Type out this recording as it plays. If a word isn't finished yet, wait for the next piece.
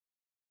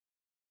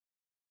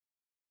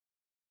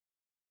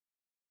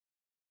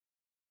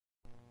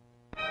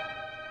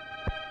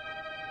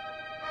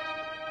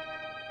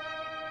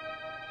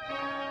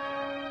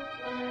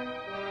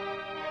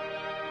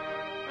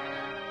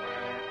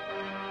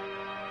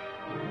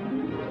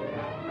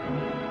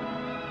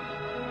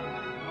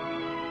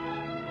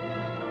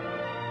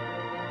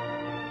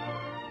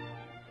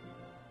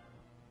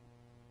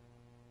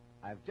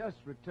I've just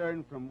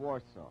returned from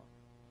Warsaw.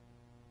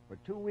 For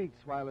 2 weeks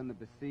while in the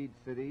besieged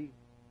city,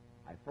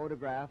 I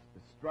photographed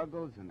the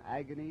struggles and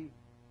agony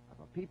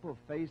of a people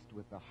faced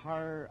with the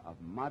horror of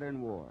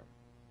modern war.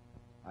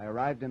 I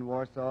arrived in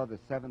Warsaw the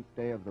 7th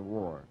day of the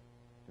war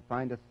to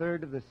find a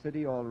third of the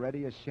city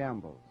already a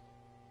shambles.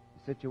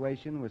 The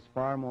situation was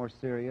far more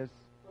serious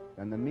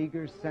than the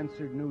meager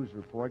censored news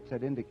reports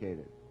had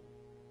indicated.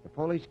 The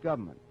Polish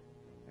government,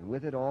 and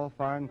with it all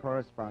foreign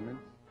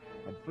correspondents,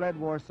 had fled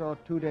Warsaw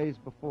 2 days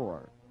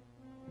before,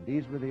 and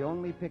these were the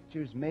only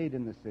pictures made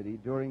in the city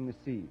during the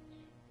siege.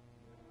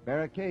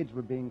 Barricades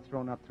were being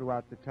thrown up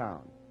throughout the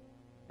town.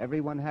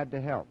 Everyone had to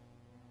help,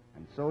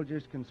 and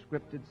soldiers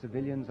conscripted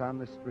civilians on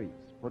the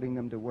streets, putting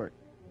them to work.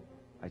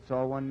 I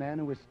saw one man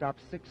who was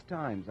stopped 6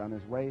 times on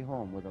his way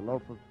home with a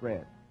loaf of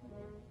bread.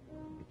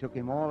 It took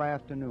him all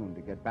afternoon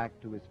to get back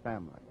to his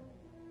family.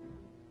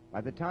 By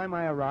the time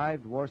I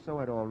arrived, Warsaw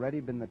had already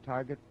been the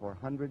target for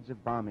hundreds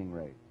of bombing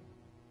raids.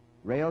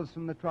 Rails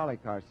from the trolley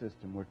car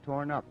system were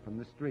torn up from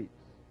the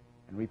streets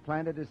and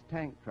replanted as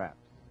tank traps.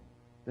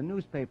 The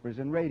newspapers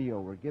and radio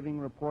were giving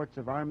reports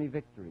of army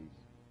victories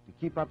to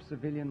keep up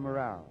civilian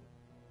morale.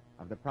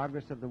 Of the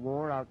progress of the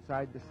war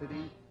outside the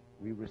city,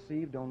 we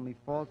received only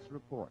false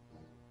reports.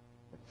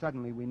 But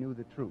suddenly we knew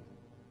the truth.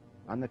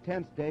 On the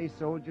 10th day,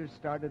 soldiers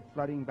started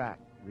flooding back,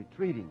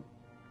 retreating.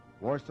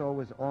 Warsaw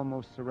was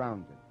almost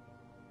surrounded.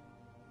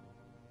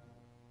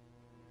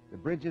 The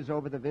bridges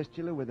over the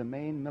Vistula were the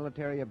main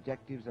military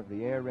objectives of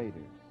the air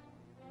raiders.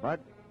 But,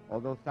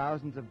 although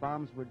thousands of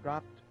bombs were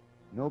dropped,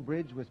 no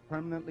bridge was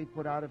permanently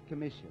put out of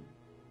commission.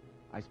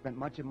 I spent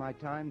much of my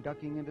time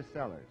ducking into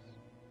cellars,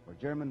 for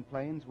German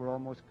planes were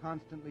almost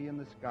constantly in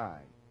the sky,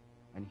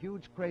 and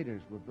huge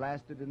craters were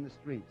blasted in the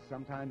streets,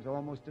 sometimes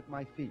almost at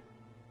my feet.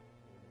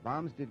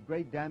 Bombs did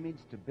great damage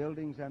to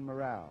buildings and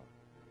morale,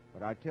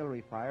 but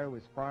artillery fire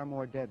was far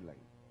more deadly,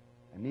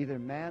 and neither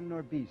man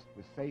nor beast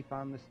was safe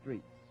on the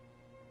streets.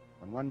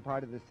 When one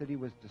part of the city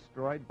was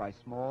destroyed by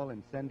small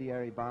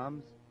incendiary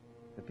bombs,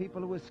 the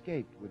people who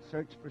escaped would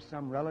search for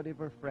some relative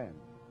or friend.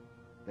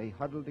 They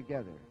huddled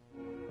together,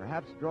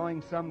 perhaps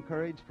drawing some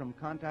courage from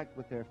contact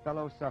with their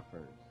fellow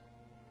sufferers.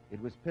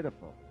 It was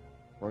pitiful,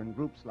 for in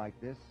groups like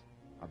this,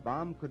 a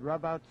bomb could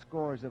rub out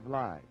scores of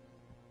lives.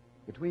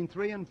 Between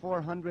 300 and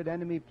 400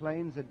 enemy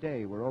planes a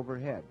day were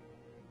overhead.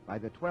 By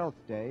the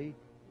 12th day,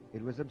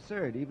 it was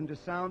absurd even to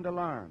sound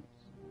alarms,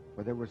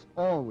 for there was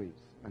always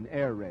an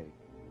air raid.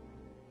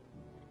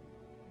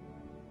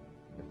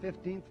 The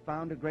 15th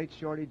found a great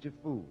shortage of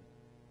food.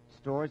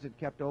 Stores had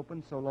kept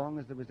open so long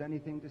as there was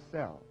anything to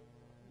sell.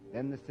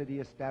 Then the city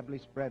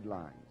established bread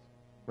lines,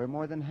 where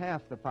more than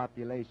half the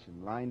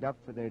population lined up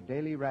for their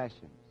daily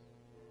rations.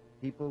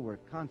 People were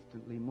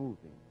constantly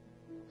moving,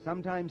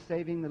 sometimes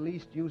saving the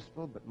least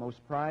useful but most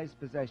prized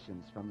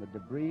possessions from the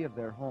debris of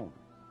their homes.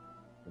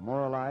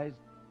 Demoralized,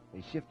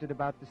 they shifted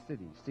about the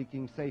city,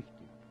 seeking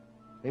safety.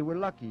 They were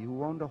lucky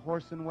who owned a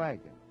horse and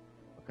wagon,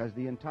 because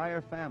the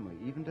entire family,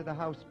 even to the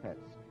house pets,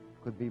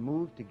 could be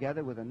moved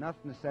together with enough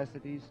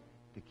necessities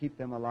to keep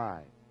them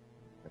alive.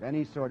 But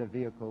any sort of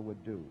vehicle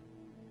would do.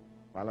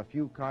 While a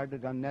few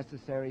carted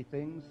unnecessary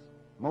things,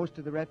 most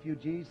of the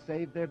refugees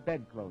saved their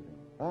bedclothing,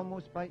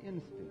 almost by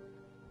instinct.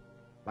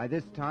 By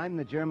this time,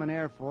 the German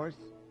Air Force,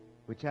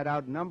 which had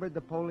outnumbered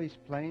the Polish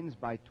planes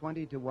by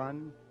 20 to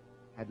 1,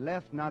 had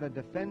left not a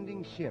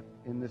defending ship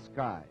in the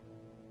sky.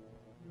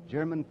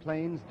 German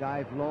planes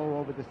dived low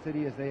over the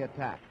city as they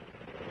attacked.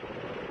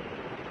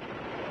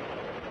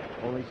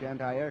 Polish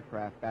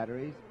anti-aircraft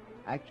batteries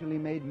actually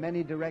made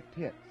many direct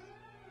hits.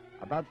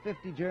 About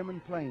 50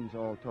 German planes,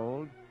 all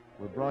told,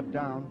 were brought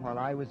down while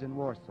I was in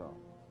Warsaw.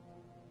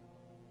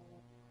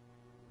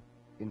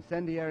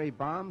 Incendiary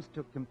bombs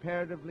took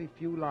comparatively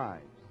few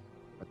lives,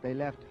 but they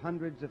left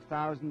hundreds of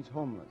thousands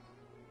homeless.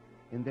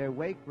 In their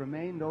wake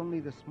remained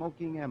only the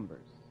smoking embers.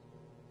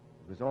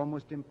 It was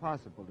almost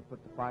impossible to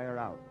put the fire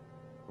out,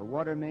 for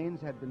water mains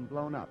had been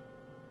blown up.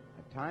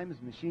 At times,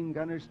 machine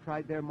gunners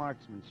tried their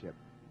marksmanship,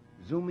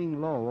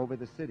 zooming low over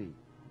the city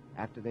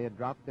after they had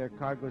dropped their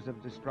cargoes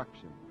of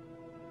destruction.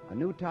 A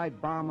new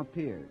type bomb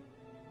appeared,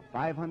 a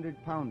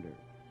 500-pounder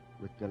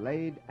with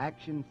delayed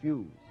action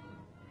fuse.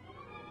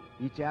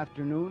 Each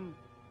afternoon,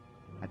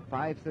 at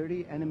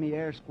 5:30, enemy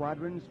air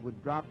squadrons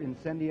would drop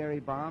incendiary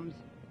bombs,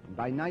 and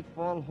by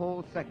nightfall,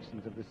 whole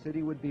sections of the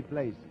city would be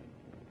blazing.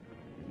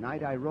 At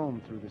night, I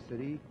roamed through the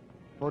city,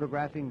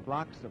 photographing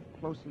blocks of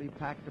closely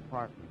packed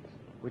apartments,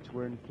 which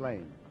were in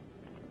flames.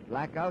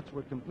 Blackouts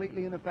were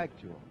completely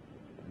ineffectual,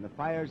 and the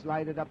fires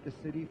lighted up the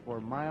city for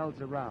miles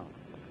around.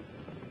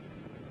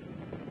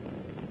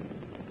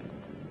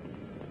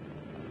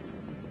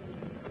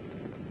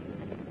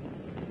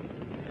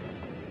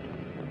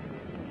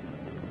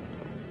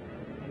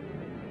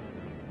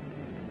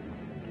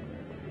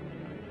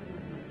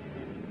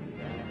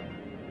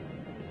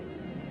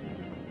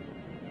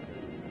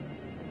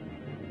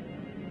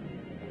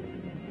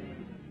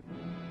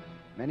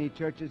 Many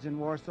churches in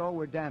Warsaw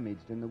were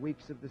damaged in the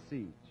weeks of the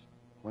siege,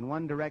 when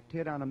one direct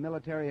hit on a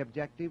military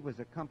objective was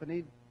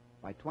accompanied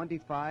by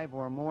 25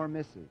 or more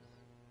misses.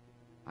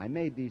 I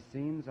made these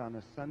scenes on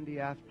a Sunday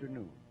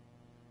afternoon.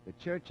 The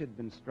church had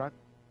been struck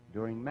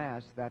during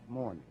Mass that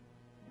morning.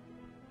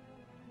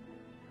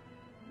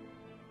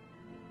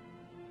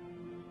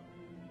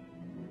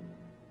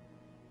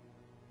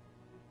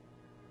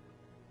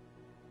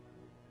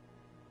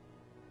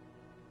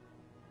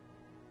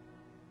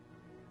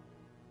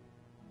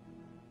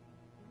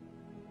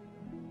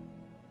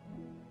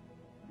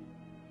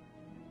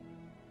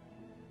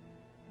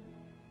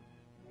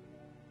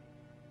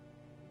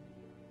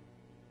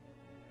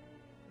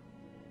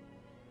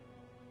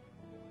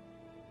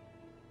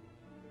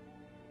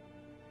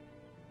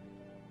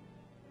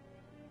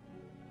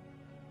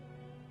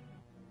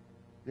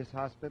 This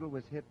hospital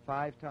was hit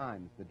 5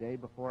 times the day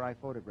before I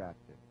photographed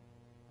it,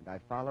 and I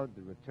followed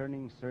the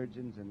returning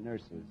surgeons and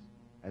nurses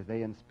as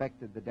they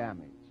inspected the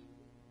damage.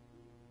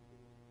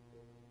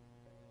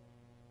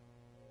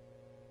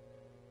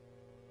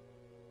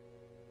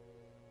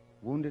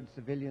 Wounded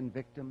civilian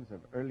victims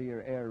of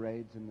earlier air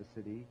raids in the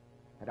city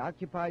had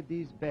occupied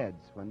these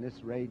beds when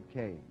this raid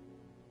came.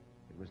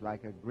 It was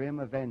like a grim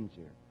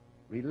avenger,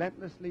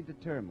 relentlessly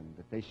determined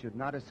that they should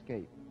not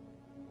escape,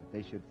 that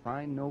they should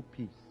find no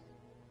peace.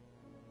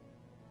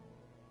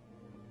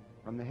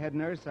 From the head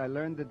nurse, I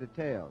learned the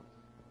details.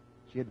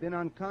 She had been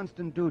on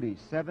constant duty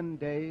 7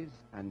 days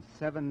and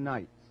 7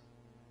 nights.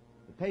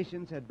 The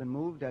patients had been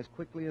moved as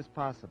quickly as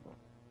possible.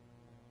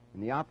 In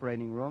the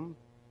operating room,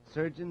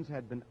 surgeons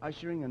had been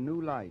ushering a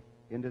new life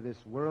into this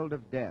world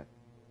of death,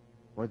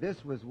 for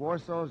this was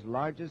Warsaw's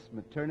largest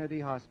maternity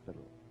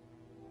hospital.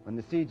 When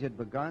the siege had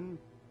begun,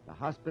 the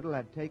hospital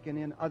had taken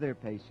in other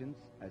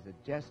patients as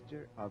a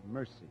gesture of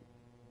mercy.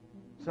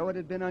 So it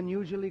had been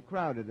unusually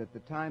crowded at the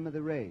time of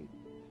the raid.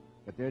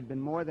 But there had been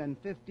more than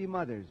 50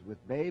 mothers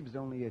with babes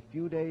only a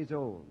few days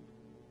old.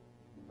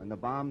 When the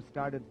bombs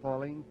started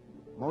falling,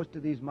 most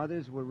of these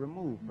mothers were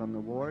removed from the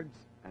wards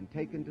and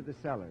taken to the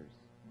cellars.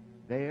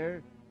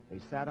 There, they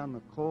sat on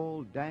the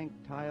cold, dank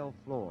tile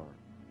floor,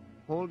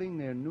 holding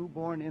their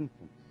newborn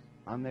infants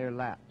on their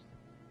laps.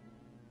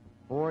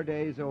 4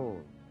 days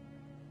old,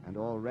 and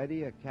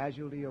already a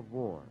casualty of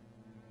war.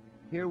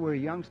 Here were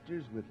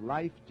youngsters with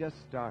life just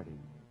starting,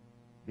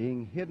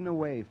 being hidden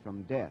away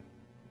from death.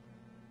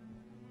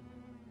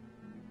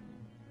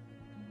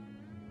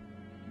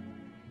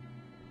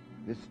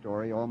 This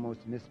story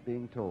almost missed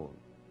being told.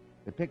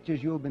 The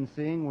pictures you have been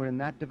seeing were in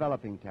that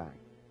developing tank,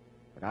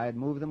 but I had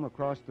moved them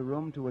across the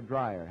room to a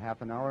dryer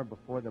half an hour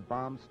before the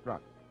bomb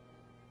struck.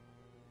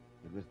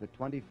 It was the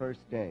 21st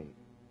day,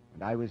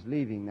 and I was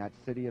leaving that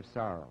city of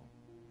sorrow.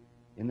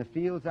 In the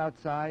fields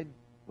outside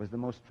was the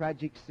most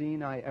tragic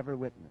scene I ever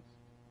witnessed.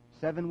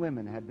 7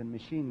 women had been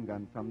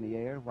machine-gunned from the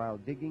air while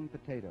digging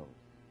potatoes.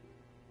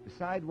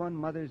 Beside one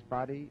mother's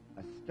body,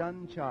 a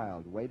stunned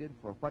child waited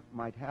for what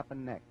might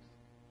happen next.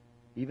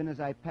 Even as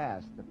I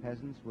passed, the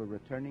peasants were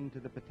returning to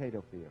the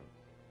potato fields.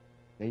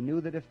 They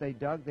knew that if they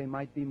dug, they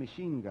might be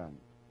machine-gunned,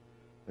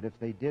 but if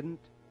they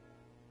didn't,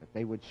 that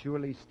they would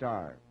surely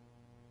starve.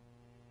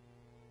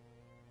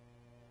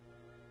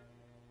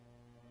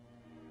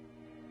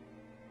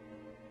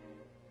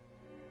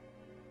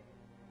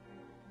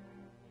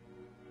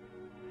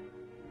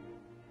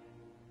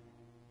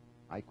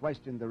 I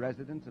questioned the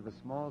residents of a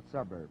small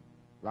suburb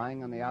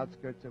lying on the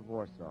outskirts of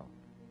Warsaw.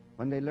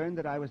 When they learned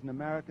that I was an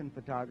American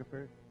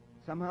photographer,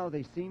 somehow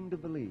they seemed to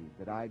believe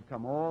that I'd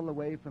come all the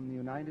way from the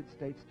United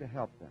States to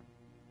help them.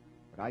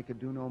 But I could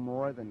do no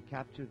more than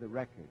capture the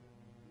record,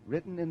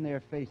 written in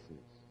their faces,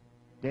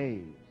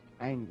 dazed,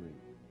 angry,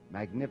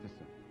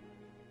 magnificent.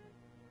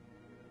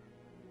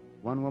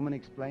 One woman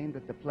explained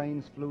that the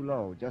planes flew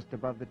low just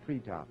above the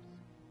treetops,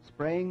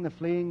 spraying the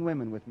fleeing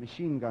women with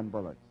machine gun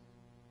bullets.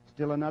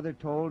 Still another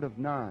told of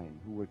 9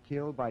 who were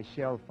killed by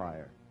shell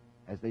fire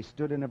as they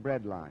stood in a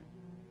bread line.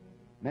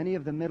 Many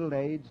of the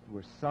middle-aged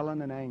were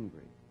sullen and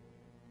angry.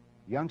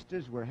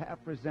 Youngsters were half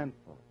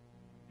resentful,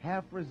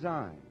 half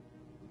resigned,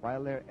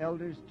 while their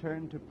elders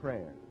turned to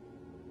prayer.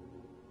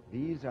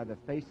 These are the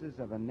faces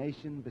of a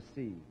nation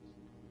besieged.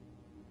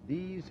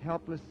 These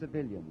helpless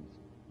civilians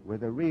were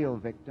the real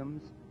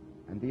victims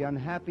and the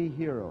unhappy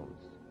heroes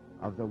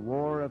of the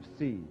war of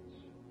siege.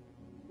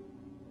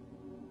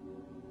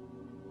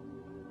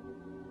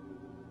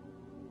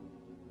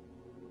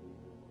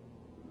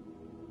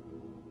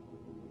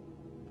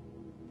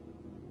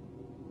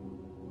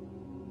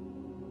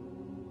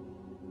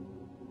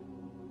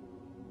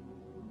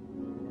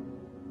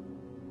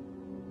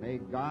 May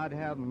God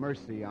have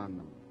mercy on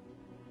them.